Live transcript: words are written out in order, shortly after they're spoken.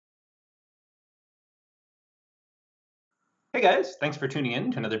Hey guys, thanks for tuning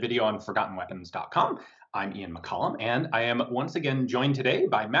in to another video on ForgottenWeapons.com. I'm Ian McCollum, and I am once again joined today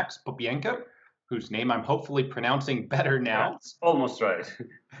by Max Popenker, whose name I'm hopefully pronouncing better Yeah, now. almost right.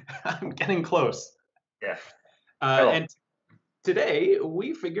 I'm getting close. Yeah. And Hello. today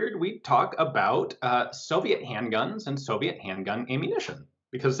we figured we'd talk about Soviet handguns and Soviet handgun ammunition,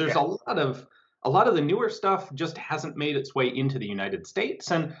 because there's Yeah. a lot of the newer stuff just hasn't made its way into the United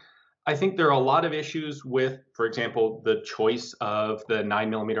States, and I think there are a lot of issues with, for example, the choice of the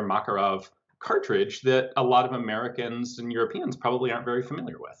 9mm Makarov cartridge that a lot of Americans and Europeans probably aren't very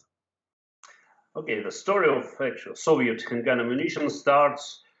familiar with. Okay, the story of actual Soviet handgun ammunition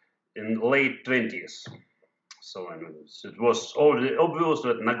starts in late 20s. So it was already obvious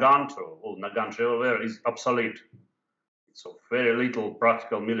that Nagant or old Nagant revolver is obsolete. It's of very little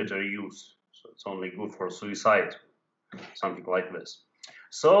practical military use. So it's only good for suicide, something like this.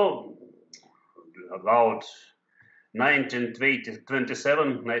 So about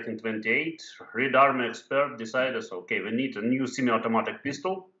 1927, 1928, Red Army expert decided, okay, we need a new semi-automatic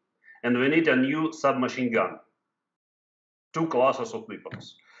pistol and we need a new submachine gun. Two classes of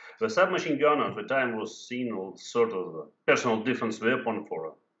weapons. The submachine gun at the time was seen as sort of a personal defense weapon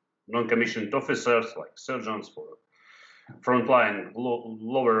for non-commissioned officers like sergeants, for frontline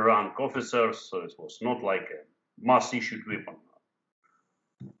lower rank officers, so it was not like a mass-issued weapon.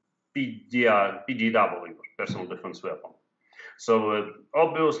 PDW, personal defense weapon. So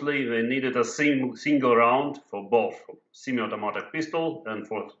obviously they needed a single round for both semi-automatic pistol and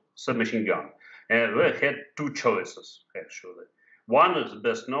for submachine gun. And they had two choices, actually. One is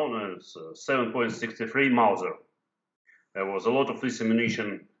best known as 7.63 Mauser. There was a lot of this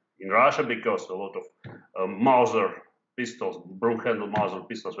ammunition in Russia because a lot of Mauser pistols, broom-handle Mauser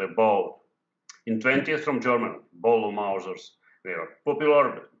pistols were bought in 20th from Germany. Bolo Mausers were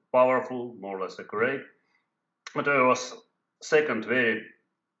popular, powerful, more or less accurate. But there was second very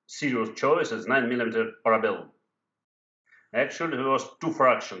serious choice is 9mm parabellum. Actually, there was two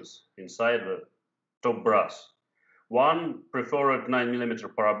fractions inside the top brass. One preferred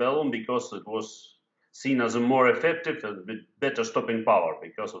 9mm parabellum because it was seen as a more effective and with better stopping power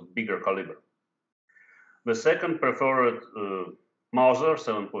because of bigger caliber. The second preferred Mauser,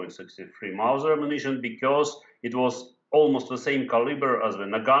 7.63 Mauser ammunition because it was almost the same caliber as the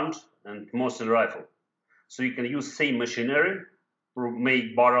Nagant and Mosin rifle. So you can use same machinery to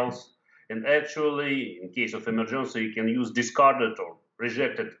make barrels, and actually, in case of emergency, you can use discarded or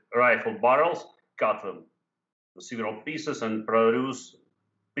rejected rifle barrels, cut them to several pieces, and produce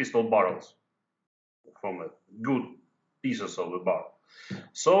pistol barrels from good pieces of the barrel.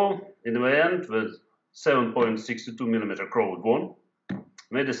 So, in the end, with 7.62mm Crow won.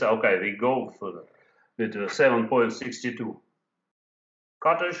 We decided, okay, we go for with 7.62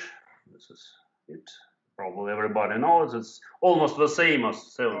 cartridge. This is it. Probably everybody knows it's almost the same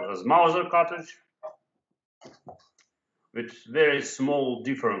as Mauser cartridge, with very small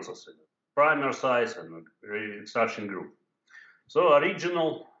differences in primer size and extraction group. So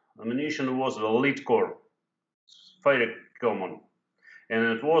original ammunition was the lead core, very common, and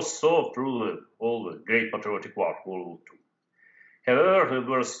it was so through all the Great Patriotic War, World War II. However, there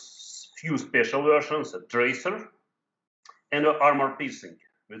were few special versions, a tracer and an armor piercing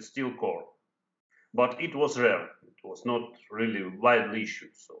with steel core. But it was rare. It was not really widely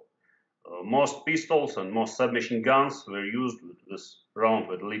issued. So most pistols and most submachine guns were used with this round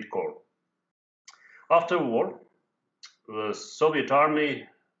with lead core. After war, the Soviet army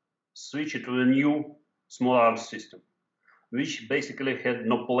switched to a new small arms system, which basically had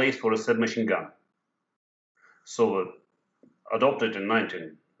no place for a submachine gun. So adopted in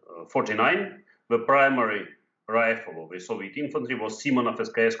 1949, the primary rifle of the Soviet infantry was Simonov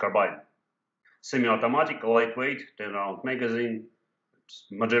SKS carbine. Semi-automatic, lightweight, 10-round magazine,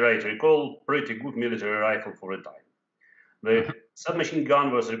 moderate recoil, pretty good military rifle for the time. The submachine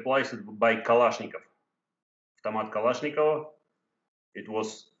gun was replaced by Kalashnikov. Automat Kalashnikov, it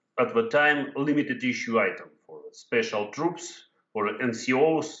was at the time limited issue item for special troops, for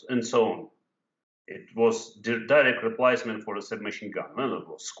NCOs, and so on. It was direct replacement for the submachine gun. Well, it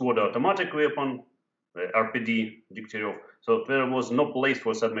was squad automatic weapon, the RPD, Degtyaryov, so there was no place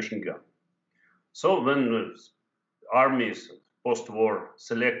for submachine gun. So when armies post-war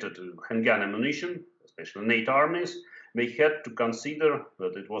selected handgun ammunition, especially NATO armies, they had to consider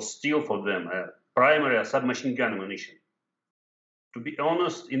that it was still for them a primary submachine gun ammunition. To be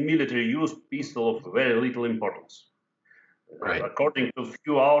honest, in military use, pistol of very little importance. Right. According to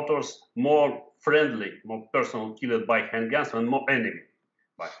few authors, more friendly, more personal killed by handguns and more enemy,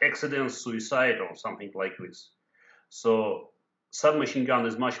 by accident, suicide, or something like this. So submachine gun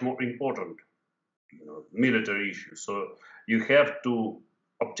is much more important military issue. So you have to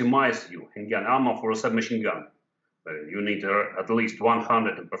optimize your handgun ammo for a submachine gun. You need at least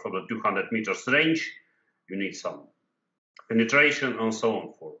 100 and preferably 200 meters range. You need some penetration and so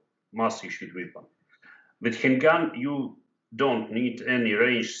on for mass-issued weapon. With handgun, you don't need any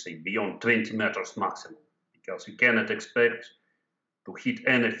range, say, beyond 20 meters maximum, because you cannot expect to hit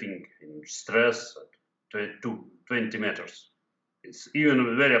anything in stress at 20 meters. It's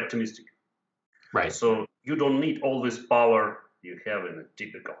even very optimistic. Right. So you don't need all this power you have in a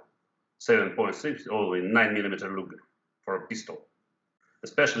typical 7.6 or 9mm Luger for a pistol,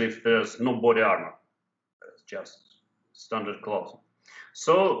 especially if there's no body armor. It's just standard cloth.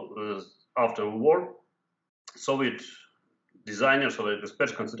 So after the war, Soviet designers, Soviet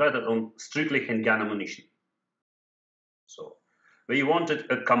experts concentrated on strictly handgun ammunition. So they wanted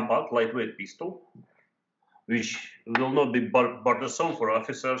a compact, lightweight pistol, which will not be burdensome for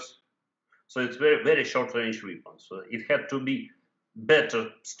officers. So it's very, very short-range weapon. So it had to be better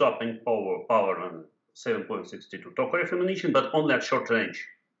stopping power than 7.62 Tokarev ammunition, but only at short range.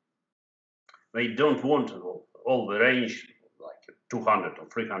 They don't want all the range, like 200 or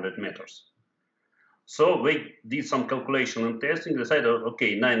 300 meters. So they did some calculation and testing, decided,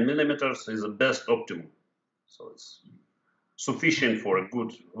 okay, 9mm is the best optimum. So it's sufficient for a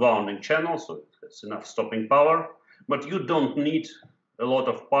good wounding channel, so it's enough stopping power, but you don't need a lot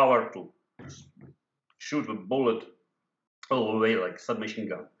of power to shoot a bullet all the way like submachine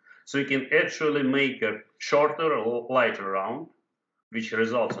gun. So you can actually make a shorter or lighter round, which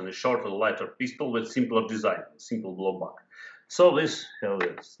results in a shorter, lighter pistol with simpler design, simple blowback. So this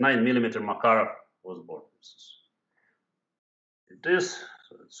 9mm Makarov was born. It is,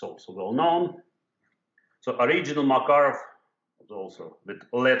 so it's also well known. So original Makarov was also with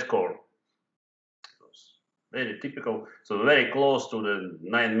lead core. It was very typical, so very close to the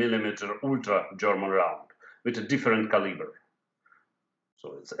 9mm Ultra German round with a different caliber.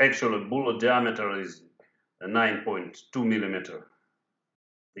 So its actual bullet diameter is a 9.2mm.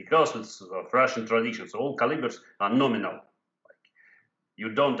 Because it's of Russian tradition, so all calibers are nominal. Like, you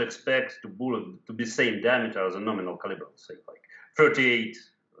don't expect the bullet to be same diameter as a nominal caliber, say like 38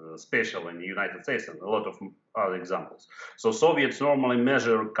 special in the United States and a lot of other examples. So Soviets normally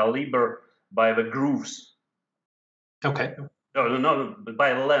measure caliber by the grooves. Okay. No,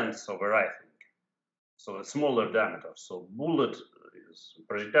 by length of a rifle. So a smaller diameter. So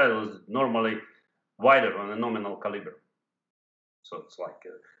projectile is normally wider than a nominal caliber. So it's like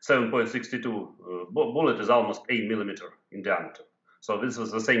 7.62 bullet is almost 8mm in diameter. So this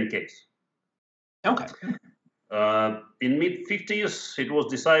was the same case. Okay. In mid-50s, it was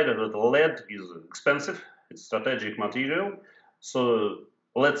decided that lead is expensive. It's strategic material. So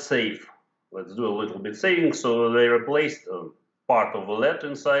let's save. Let's do a little bit saving. So they replaced part of the lead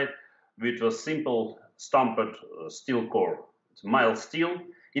inside with a simple stamped steel core. It's mild steel.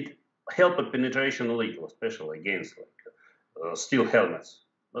 It helped penetration a little, especially against like steel helmets,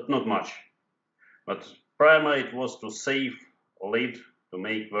 but not much. But primarily it was to save lead to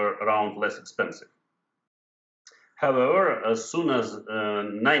make the round less expensive. However, as soon as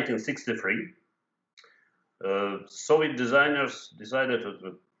 1963, Soviet designers decided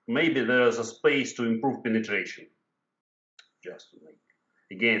that maybe there is a space to improve penetration, just to make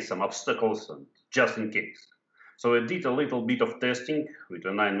against some obstacles and just in case. So I did a little bit of testing with a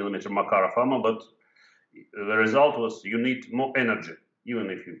 9mm Makarov ammo, but the result was you need more energy.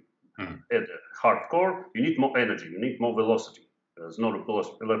 Even if you add a hard core, you need more energy, you need more velocity. There's no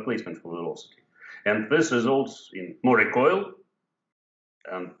replacement for velocity. And this results in more recoil.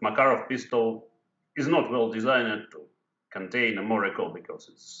 And Makarov pistol is not well designed to contain a more recoil because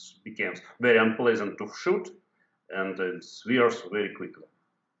it becomes very unpleasant to shoot and it wears very quickly.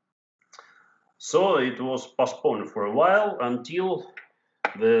 So it was postponed for a while until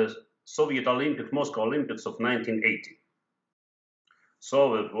the Soviet Moscow Olympics of 1980.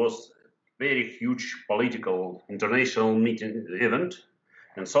 So it was a very huge political international event,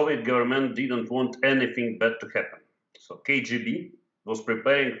 and Soviet government didn't want anything bad to happen. So KGB was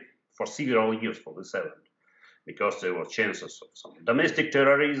preparing for several years for this event because there were chances of some domestic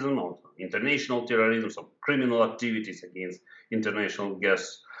terrorism or international terrorism, some criminal activities against international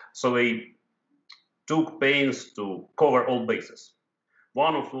guests. So they took pains to cover all bases.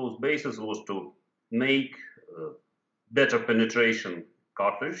 One of those bases was to make better penetration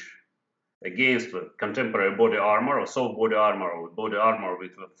cartridge against the contemporary body armor or soft body armor or body armor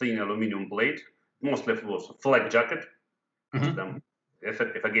with a thin aluminum plate. Mostly it was a flak jacket,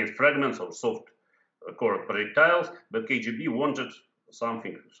 effective against fragments or soft core projectiles. But KGB wanted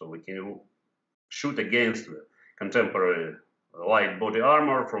something so we can shoot against the contemporary light body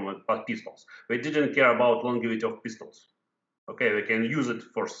armor from pistols. They didn't care about longevity of pistols. Okay, we can use it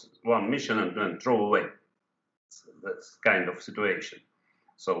for one mission and then throw away. That's kind of situation.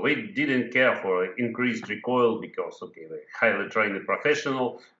 So we didn't care for increased recoil because, okay, we're highly trained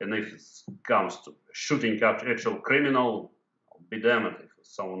professional, and if it comes to shooting at actual criminal, I'll be damned if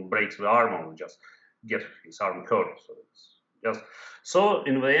someone breaks the arm or just get his arm hurt. So it's just so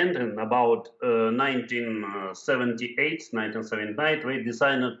in the end, in about 1978, 1979, we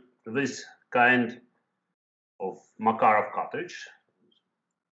designed this kind of Makarov cartridge.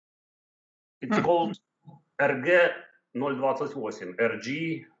 It's called RG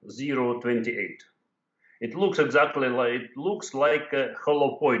 9x18, RG028. It looks exactly like a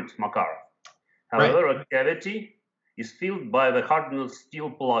hollow point Makarov. However, a cavity is filled by the hardened steel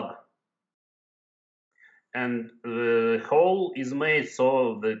plug, and the hole is made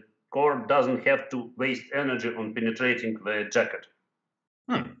so the core doesn't have to waste energy on penetrating the jacket.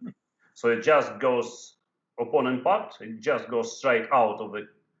 So it just goes upon impact. It just goes straight out of the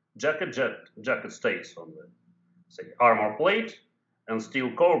jacket. Jacket stays on the armor plate, and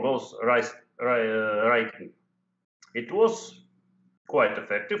steel core goes right in. It was quite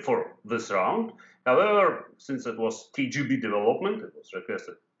effective for this round. However, since it was KGB development, it was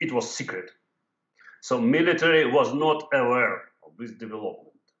requested. It was secret, so military was not aware of this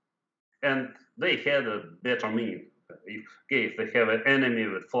development, and they had a better meaning. If they have an enemy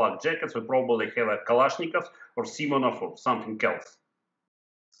with flak jackets, we probably have a Kalashnikov or Simonov or something else.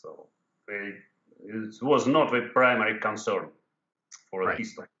 So it was not the primary concern for a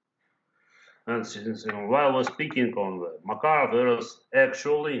pistol. And while we're speaking on the Makarov, there is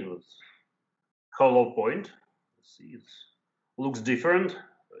actually hollow point. See, it looks different.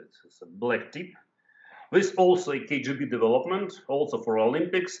 It's a black tip. This also a KGB development, also for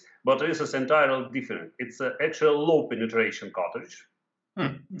Olympics, but this is entirely different. It's an actual low penetration cartridge.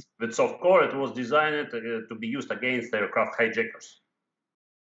 With soft core, it was designed to be used against aircraft hijackers.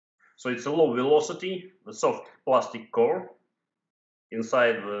 So it's a low velocity, the soft plastic core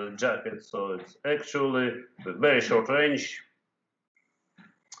inside the jacket. So it's actually a very short range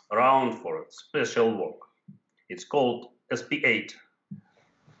round for special work. It's called SP8.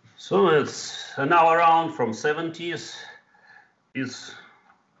 So it's an hour round from 70s is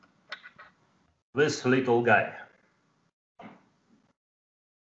this little guy.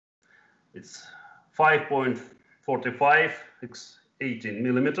 It's 5.45 x 18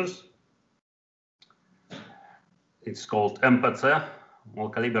 millimeters. It's called МПЦ,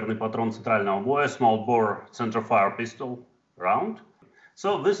 малокалиберный патрон центрального боя, small bore centerfire pistol round.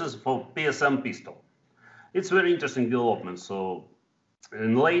 So this is for PSM pistol. It's very interesting development. So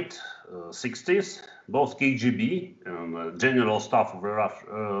in late 60s, both KGB and General Staff of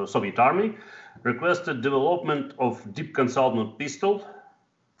the Soviet Army requested development of deep concealment pistol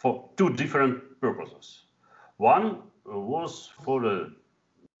for two different purposes. One was for the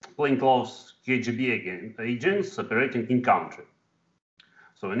plainclothes KGB agents operating in country.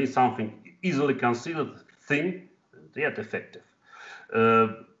 So we need something easily concealed, thin, yet effective.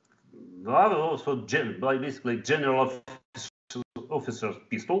 The other also basically general officer's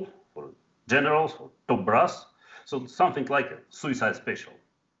pistol for generals or top brass. So something like a suicide special.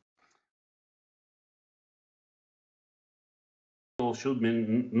 Should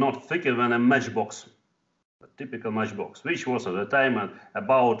be not thicker than a matchbox, a typical matchbox, which was at the time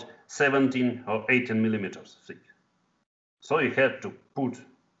about 17 or 18 millimeters thick. So you had to put,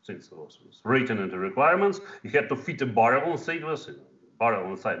 since it was written in the requirements, you had to fit a barrel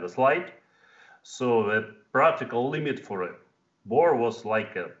inside the slide. So the practical limit for a bore was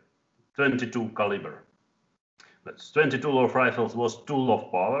like a 22 caliber. But 22 low rifles was too low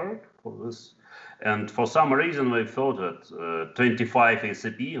power for this. And for some reason, we thought that 25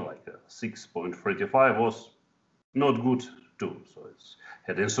 ACP, like a 6.35, was not good too. So it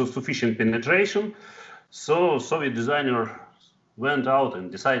had insufficient penetration. So Soviet designer went out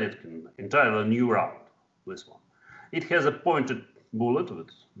and decided an entirely new round, this one. It has a pointed bullet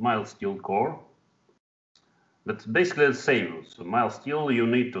with mild steel core. That's basically the same. So mild steel, you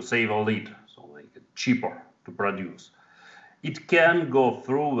need to save a lead, so make it cheaper to produce. It can go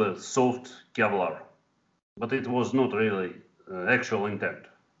through the soft Kevlar, but it was not really actual intent.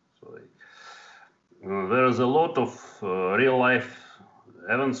 So there is a lot of real-life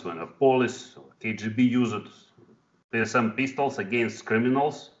events when a police or KGB used PSM pistols against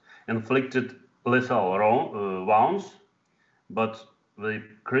criminals, inflicted lethal wounds, but the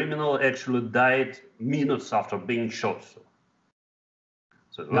criminal actually died minutes after being shot.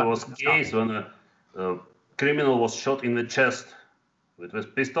 So there was a case when a criminal was shot in the chest with this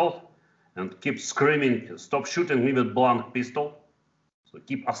pistol and keep screaming, "Stop shooting me with blunt pistol." So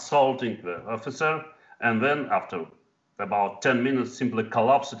keep assaulting the officer, and then after about 10 minutes, simply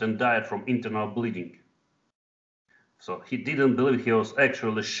collapsed and died from internal bleeding. So he didn't believe he was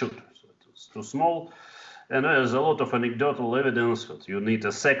actually shot. So it was too small. And there's a lot of anecdotal evidence that you need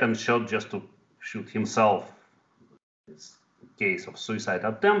a second shot just to shoot himself. It's a case of suicide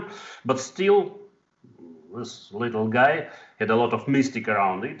attempt. But still, this little guy had a lot of mystic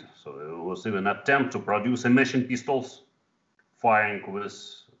around it. So it was even an attempt to produce machine pistols firing with,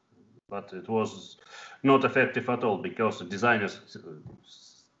 but it was not effective at all because the designers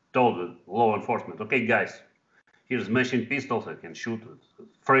told the law enforcement, okay guys, here's machine pistols, I can shoot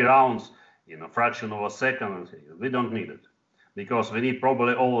 3 rounds in a fraction of a second. We don't need it because we need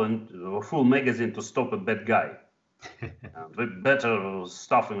probably a full magazine to stop a bad guy. And we better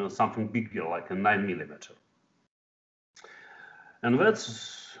stuff in something bigger like a 9mm. And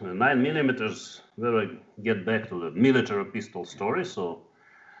that's 9mm, where I get back to the military pistol story. So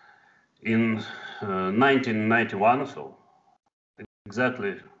in 1991, so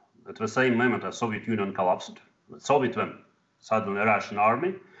exactly at the same moment as Soviet Union collapsed, the Soviet when suddenly Russian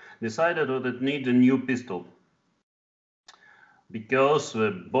army decided that it needed a new pistol because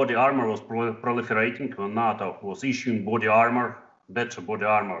the body armor was proliferating. When NATO was issuing body armor, better body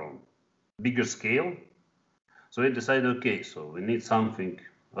armor on bigger scale. So they decided, okay, so we need something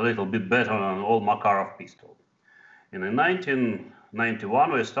a little bit better than an old Makarov pistol. And in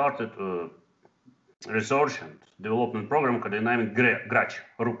 1991, we started a research and development program codenamed Grach,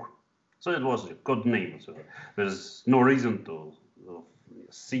 Ruk. So it was a code name. So there's no reason to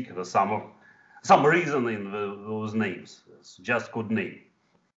seek some reason in those names. It's just code name.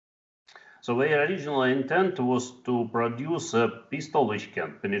 So their original intent was to produce a pistol which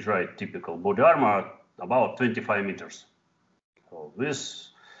can penetrate typical body armor at about 25 meters. So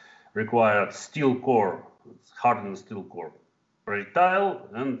this required steel core, hardened steel core, projectile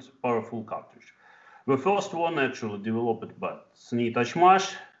and powerful cartridge. The first one actually developed by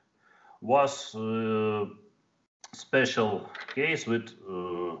 9x was a special case with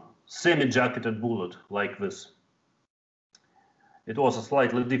semi-jacketed bullet like this. It was a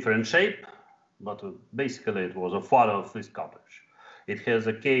slightly different shape, but basically it was a father of this cartridge. It has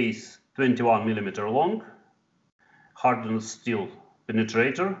a case 21mm long, hardened steel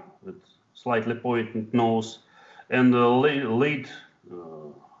penetrator with slightly pointed nose, and a lid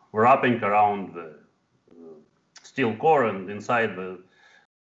wrapping around the steel core and inside the.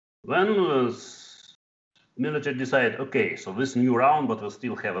 When the military decided, okay, so this new round, but we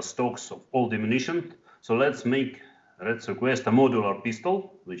still have a stocks of old ammunition, so let's request a modular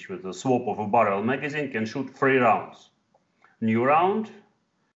pistol, which with a swap of a barrel magazine can shoot 3 rounds. New round,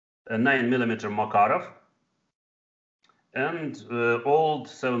 a 9mm Makarov, and old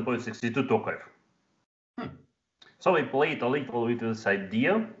 7.62 Tokarev. So we played a little with this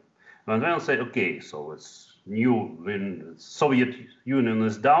idea, and then say, okay, so it's new, when Soviet Union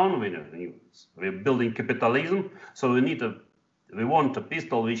is down, we're building capitalism, so we want a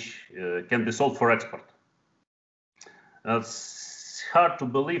pistol which can be sold for export. It's hard to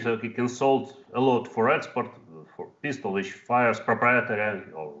believe that we can sold a lot for export for pistol which fires proprietary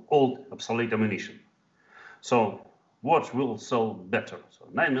or old obsolete ammunition. So what will sell better? So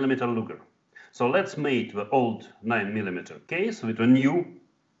 9mm Luger. So let's make the old 9mm case with a new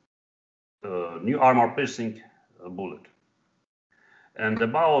armor-piercing bullet. And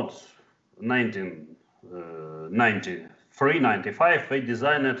about 1993-95, they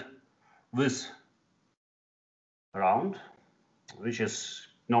designed this round, which is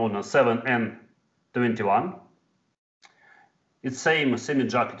known as 7N21. It's same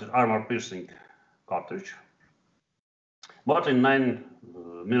semi-jacketed armor-piercing cartridge, but in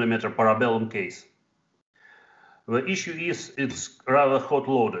 9mm parabellum case. The issue is it's rather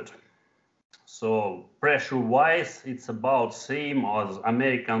hot-loaded. So pressure-wise, it's about same as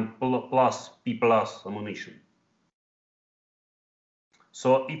American P+ ammunition.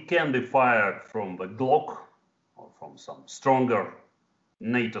 So it can be fired from the Glock or from some stronger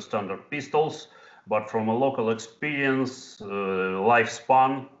NATO standard pistols, but from a local experience,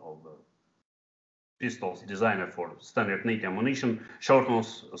 lifespan of the pistols designed for standard NATO ammunition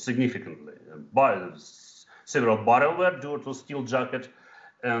shortens significantly. Several barrel wear due to steel jacket,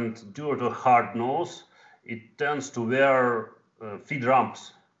 and due to hard nose, it tends to wear feed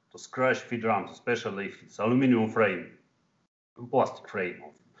ramps, to scratch feed ramps, especially if it's aluminum frame, plastic frame,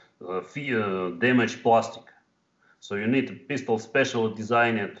 damaged plastic. So you need a pistol specially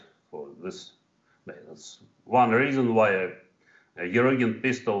designed for this. That's one reason why a Eurasian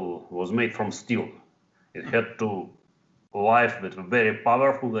pistol was made from steel. It had to live with very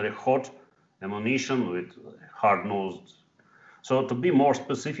powerful, very hot ammunition with hard-nosed. So to be more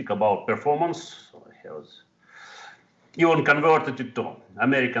specific about performance, even converted it to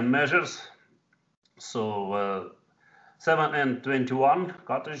American measures. So 7N21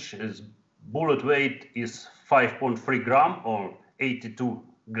 cartridge is bullet weight is 5.3 gram or 82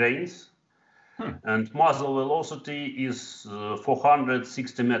 grains. And muzzle velocity is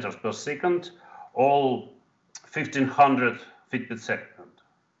 460 meters per second, all 1500 feet per second.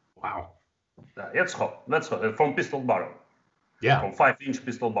 Wow. That's hot. That's hot. From pistol barrel. Yeah. From 5-inch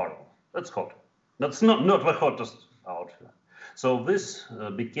pistol barrel. That's hot. That's not the hottest out. So this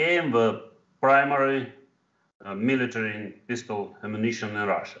became the primary military pistol ammunition in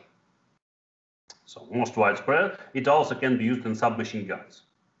Russia. So most widespread. It also can be used in submachine guns.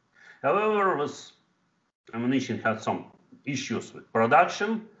 However, this ammunition had some issues with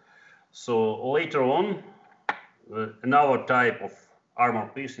production. So later on, another type of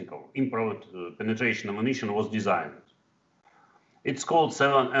armor-piercing or improved penetration ammunition was designed. It's called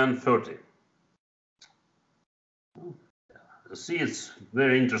 7N30. See, it's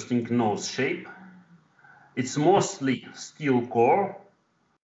very interesting nose shape. It's mostly steel core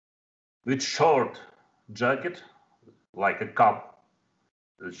with short jacket, like a cup,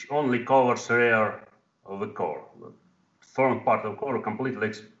 which only covers rear of the core. The front part of the core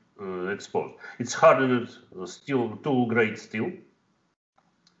completely exposed. It's hardened steel, tool-grade steel.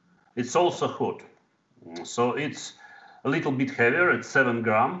 It's also hot, so it's a little bit heavier. It's 7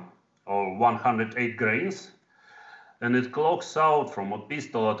 gram or 108 grains, and it clocks out from a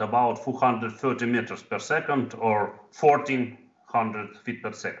pistol at about 430 meters per second or 1400 feet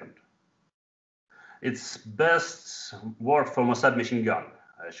per second. It's best worked from a submachine gun.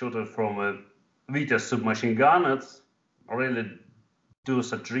 I shot it from a Vitas submachine gun. It's really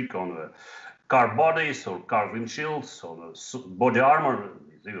does a trick on the car bodies or car windshields or the body armor,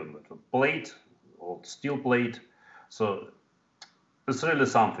 even with a plate or steel plate. So it's really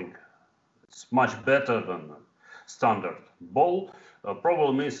something. It's much better than standard ball.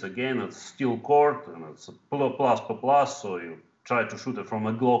 Problem is, again, it's steel cord and it's a plus, so you try to shoot it from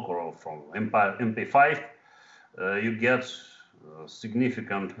a Glock or from MP5, you get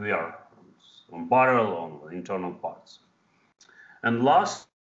significant wear on barrel, on internal parts. And last,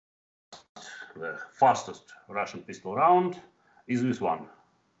 the fastest Russian pistol round is this one.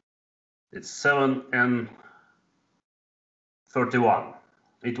 It's 7N31.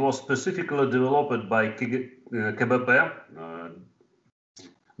 It was specifically developed by KBP,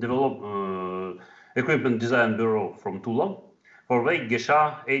 Equipment Design Bureau from Tula, for the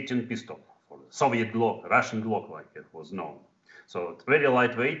Gesha-18 pistol, for the Soviet Glock, Russian Glock like it was known. So it's very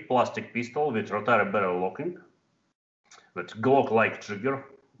lightweight plastic pistol with rotary barrel locking, with Glock-like trigger,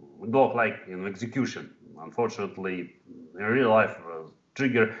 Glock-like in execution. Unfortunately, in real life,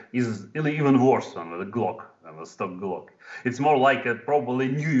 trigger is even worse than the Glock, than the stock Glock. It's more like a probably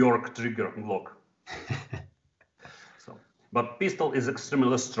New York trigger Glock. But pistol is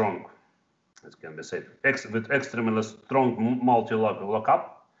extremely strong, as can be said, with extremely strong multi-lock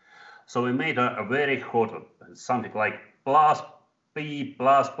lockup. So we made a very hot, something like plus P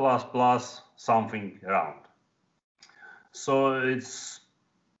plus something around. So its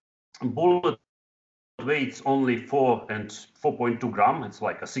bullet weights only 4 and 4.2 gram. It's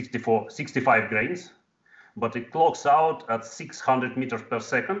like a 65 grains, but it clocks out at 600 meters per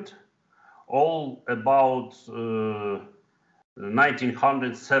second, all about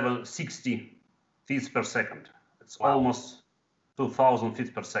 1960 feet per second. It's almost 2000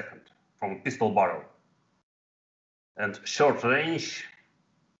 feet per second from a pistol barrel. And short range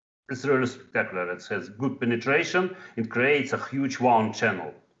is really spectacular. It has good penetration. It creates a huge wound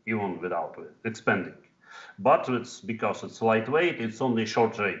channel, even without expanding. But it's because it's lightweight, it's only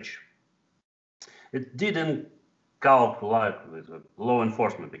short range. It didn't calculate with law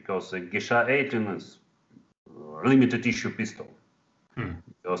enforcement because the Gesha-18 is limited issue pistol.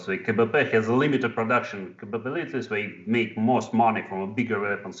 Because the KBP has limited production capabilities. They make most money from bigger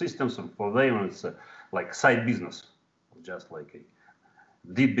weapon systems, and for them it's like side business, just like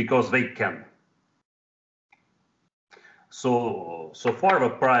did because they can. So far the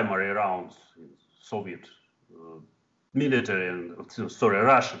primary rounds in Soviet military and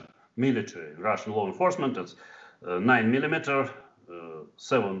Russian military, Russian law enforcement, it's 9mm,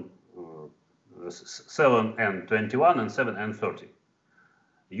 7N21 and 7N30,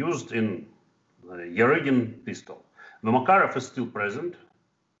 used in Yarygin pistol. The Makarov is still present,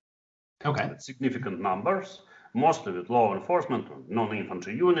 with significant numbers, mostly with law enforcement,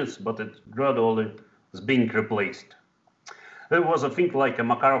 non-infantry units, but it gradually is being replaced. There was a thing like a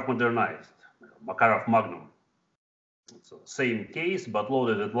Makarov modernized, Makarov Magnum. It's the same case, but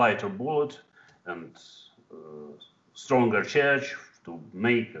loaded with lighter bullet and stronger charge to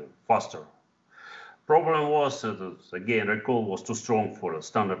make faster. problem was that, again, recoil was too strong for a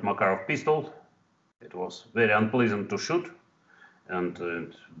standard Makarov pistol. It was very unpleasant to shoot, and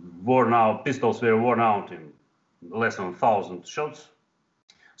pistols were worn out in less than 1,000 shots.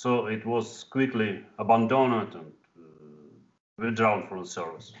 So it was quickly abandoned and withdrawn from the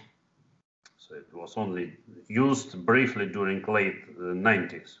service. So it was only used briefly during late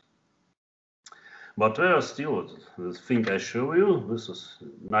 90s. But still, the thing I show you, this is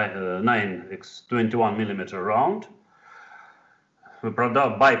 9x21mm round, the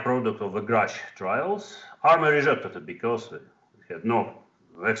byproduct of the garage trials. Army rejected it because it had no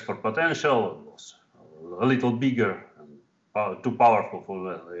export potential, it was a little bigger and too powerful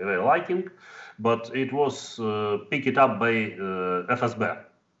for their liking, but it was picked up by FSB.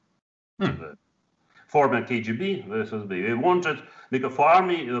 The former KGB, the FSB. They wanted, because for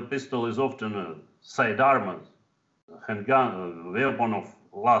army, the pistol is often a sidearm, handgun, weapon of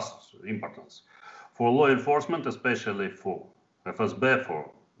last importance. For law enforcement, especially for FSB,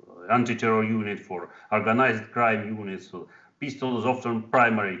 for anti-terror unit, for organized crime units, pistol is often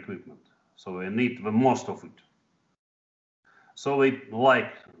primary equipment. So we need the most of it. So we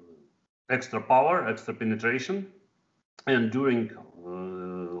like extra power, extra penetration, and during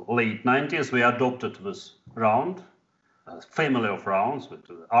late 90s we adopted this round, family of rounds with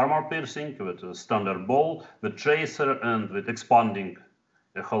armor piercing, with a standard ball, with tracer, and with expanding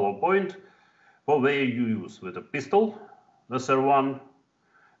a hollow point. For where you use with a pistol, SR1,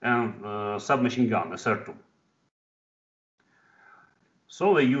 and submachine gun, SR2.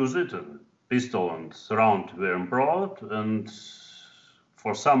 So we use it, pistol and round were brought, and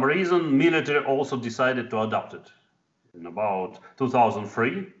for some reason, military also decided to adopt it. In about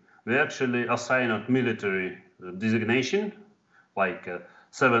 2003, we actually assigned military designation, like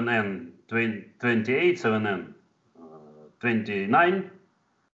 7N28, 7N29,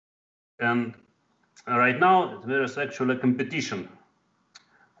 and right now there is actually a competition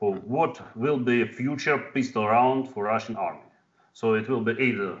for what will be a future pistol round for Russian army. So it will be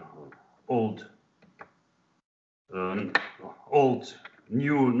either old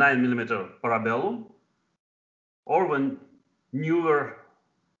new 9mm Parabellum, or when newer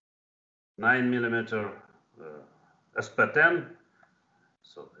 9mm SP10,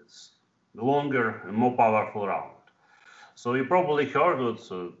 so it's longer and more powerful round. So you probably heard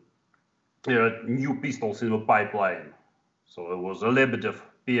that there are new pistols in the pipeline. So it was a Lebedev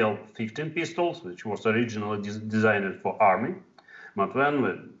PL-15 pistols, which was originally designed for army. But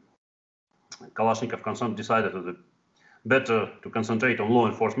when Kalashnikov decided that it's better to concentrate on law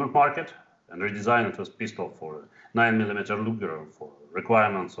enforcement market and redesign it as pistol for 9mm Luger for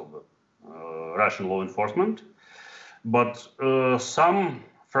requirements of Russian law enforcement. But some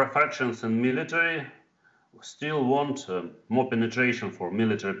fractions in military still want more penetration for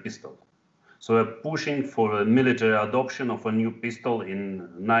military pistol. So we're pushing for a military adoption of a new pistol in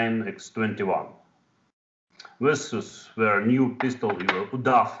 9x21. This is where new pistol,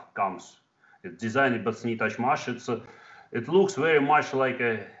 UDAF, comes. It's designed by 9x. It looks very much like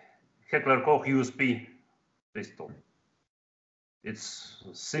a Heckler Koch USP pistol. It's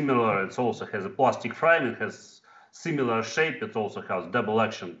similar, it also has a plastic frame, it has similar shape, it also has double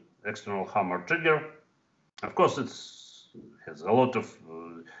action external hammer trigger. Of course, it has a lot of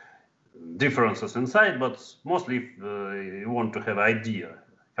differences inside, but mostly if you want to have an idea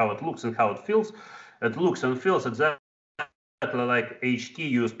how it looks and how it feels, it looks and feels exactly like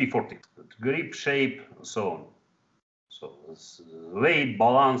HT USP40. Grip, shape, so on. So it's weight,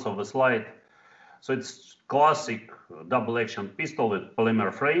 balance of the slide. So it's classic double action pistol with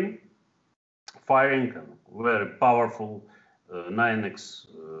polymer frame, firing very powerful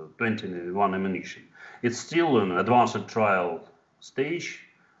 9x21 ammunition. It's still an advanced trial stage.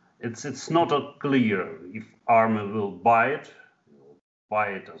 It's not clear if Army will buy it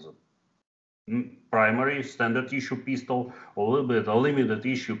as a primary standard issue pistol, or a little bit a limited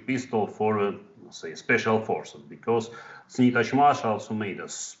issue pistol for say special forces, because 9x also made a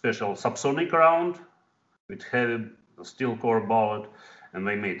special subsonic round with heavy steel core bullet, and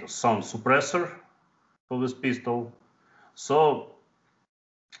they made a sound suppressor for this pistol. So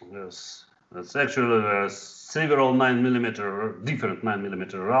yes, that's actually several 9mm, different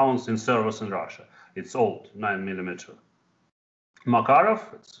 9mm rounds in service in Russia. It's old 9mm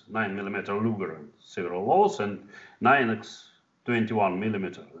Makarov, it's 9mm Luger and several lows, and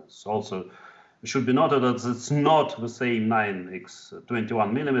 9x21mm. It's also, it should be noted that it's not the same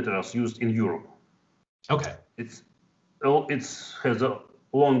 9x21mm as used in Europe. Okay. It has a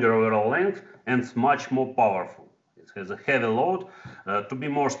longer overall length and it's much more powerful. It has a heavy load. To be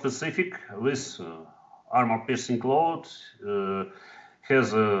more specific, this armor piercing load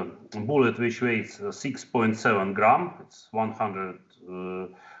has a bullet which weighs 6.7 gram. It's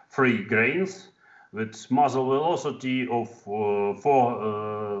 103 grains with muzzle velocity of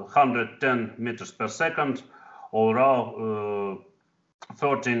 410 meters per second, or around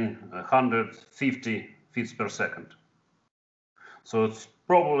 1350 feet per second. So it's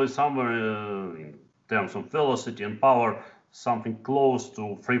probably somewhere in terms of velocity and power, something close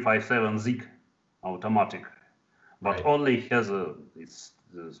to 357 Zig automatic, but Right. only has its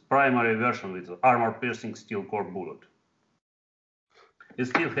primary version with armor-piercing steel core bullet. It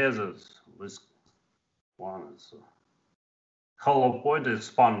still has this one hollow point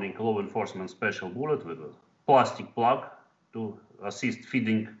expanding law enforcement special bullet with a plastic plug to assist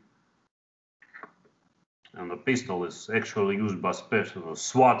feeding. And the pistol is actually used by special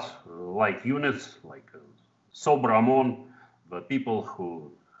SWAT-like units, like Sobramon, the people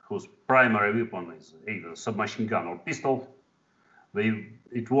whose primary weapon is either submachine gun or pistol.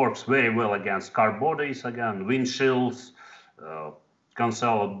 It works very well against car bodies, again, windshields,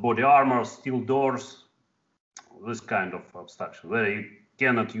 concealed body armor, steel doors, this kind of obstruction, where you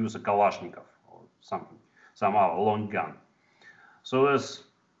cannot use a Kalashnikov or something, somehow a long gun. So it's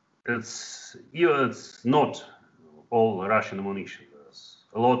not all Russian ammunition. There's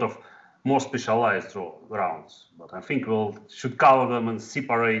a lot of more specialized rounds, but I think we should cover them in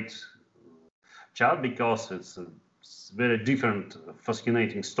separate chat, because it's a very different,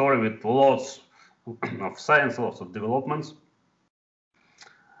 fascinating story with lots of science, lots of developments.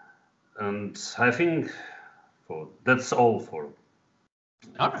 And I think that's all for.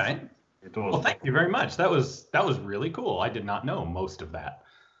 All right. Well, thank you very much. That was really cool. I did not know most of that.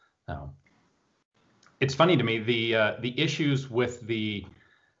 It's funny to me, the issues with the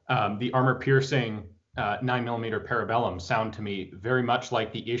armor-piercing 9mm Parabellum sound to me very much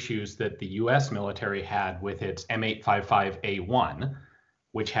like the issues that the U.S. military had with its M855A1,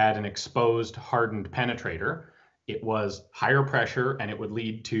 which had an exposed hardened penetrator. It was higher pressure, and it would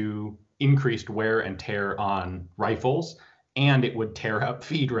lead to increased wear and tear on rifles, and it would tear up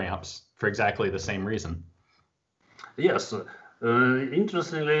feed ramps for exactly the same reason. Yes.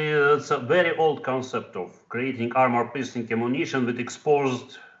 Interestingly, it's a very old concept of creating armor-piercing ammunition with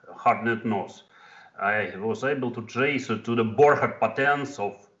exposed hardened nose. I was able to trace it to the Borchardt patents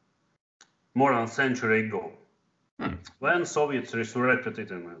of more than a century ago, when Soviets resurrected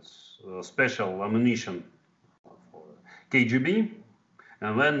it in its special ammunition for KGB,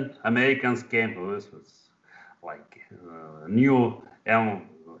 and when Americans came with like new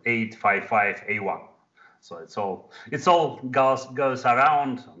M855A1. So it's all goes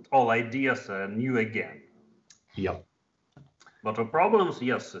around, and all ideas are new again. Yep. But the problems,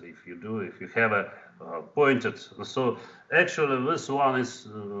 yes, if you have a pointed, so actually this one is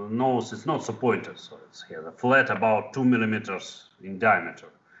nose is not so pointed, so it's has a flat about 2 millimeters in diameter,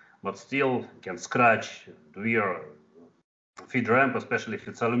 but still can scratch and wear feed ramp, especially if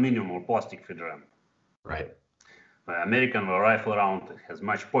it's aluminum or plastic feed ramp. Right. The American rifle round has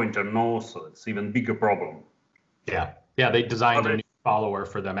much pointer nose, so it's even bigger problem. Yeah. They designed a new follower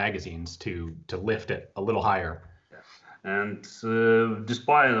for the magazines to lift it a little higher. And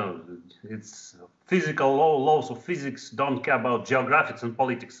despite its physical laws of physics don't care about geographics and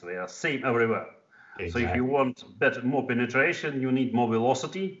politics, they are same everywhere. Exactly. So if you want more penetration, you need more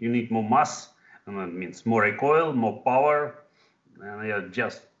velocity, you need more mass, and that means more recoil, more power, and you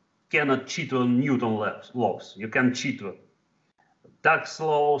just cannot cheat on Newton laws. You can cheat with tax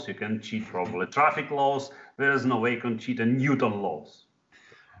laws, you can cheat probably traffic laws. There is no way you can cheat on Newton laws.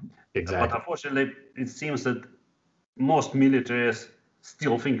 Exactly. But unfortunately, it seems that most militaries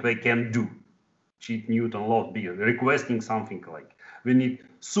still think they can cheat Newton laws, be requesting something like, we need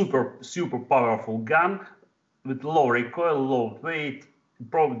super powerful gun with low recoil, low weight,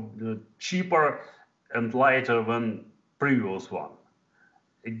 probably cheaper and lighter than previous one.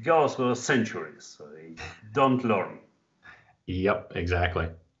 It goes for centuries, so they don't learn. Yep, exactly.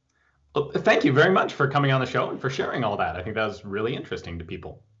 Well, thank you very much for coming on the show and for sharing all that. I think that was really interesting to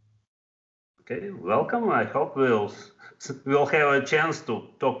people. Okay, welcome. I hope we'll have a chance to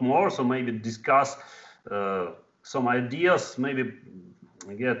talk more, so maybe discuss some ideas, maybe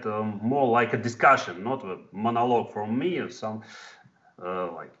get more like a discussion, not a monologue from me, or some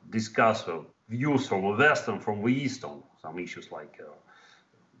like discuss views from the West and from the East on some issues like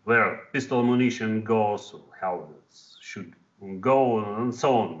where pistol ammunition goes, how it should go, and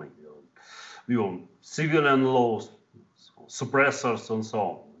so on. Maybe on civilian laws, suppressors, and so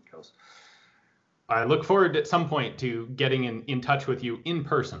on. Because I look forward at some point to getting in touch with you in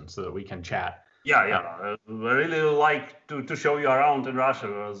person so that we can chat Yeah, yeah. I really like to show you around in Russia.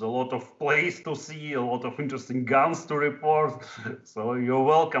 There's a lot of place to see, a lot of interesting guns to report. So you're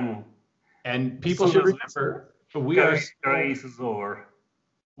welcome. And As people soon should as this remember, race is over.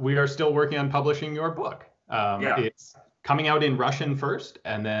 we are still working on publishing your book. Yeah. It's coming out in Russian first,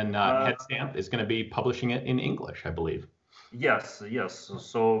 and then Uh, Headstamp is going to be publishing it in English, I believe. yes, yes.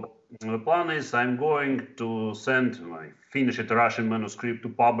 So the plan is I'm going to send my finished Russian manuscript to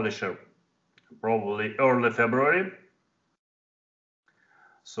publisher probably early February.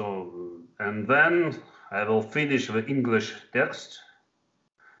 So, and then I will finish the English text.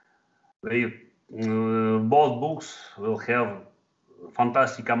 Both books will have a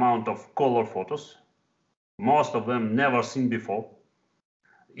fantastic amount of color photos, most of them never seen before,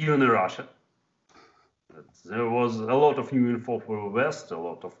 even in Russia. There was a lot of new info for the West, a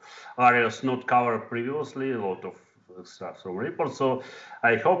lot of areas not covered previously, a lot of stuff from reports. So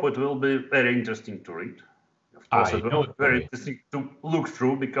I hope it will be very interesting to read. Of course, it will be very interesting to look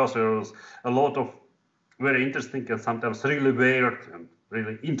through because there was a lot of very interesting and sometimes really weird and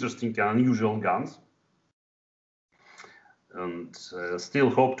really interesting and unusual guns. And still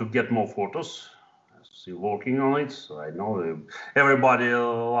hope to get more photos. Still working on it. So I know everybody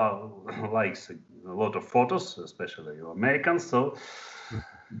likes a lot of photos, especially Americans. So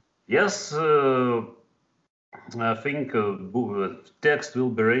yes, I think text will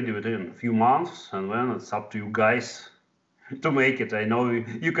be ready within a few months, and then it's up to you guys to make it. I know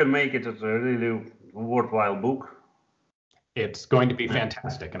you can make it a really worthwhile book. It's going to be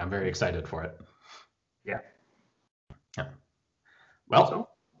fantastic, and I'm very excited for it. Yeah. Well,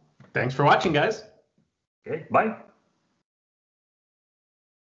 thanks for watching, guys. Okay, bye.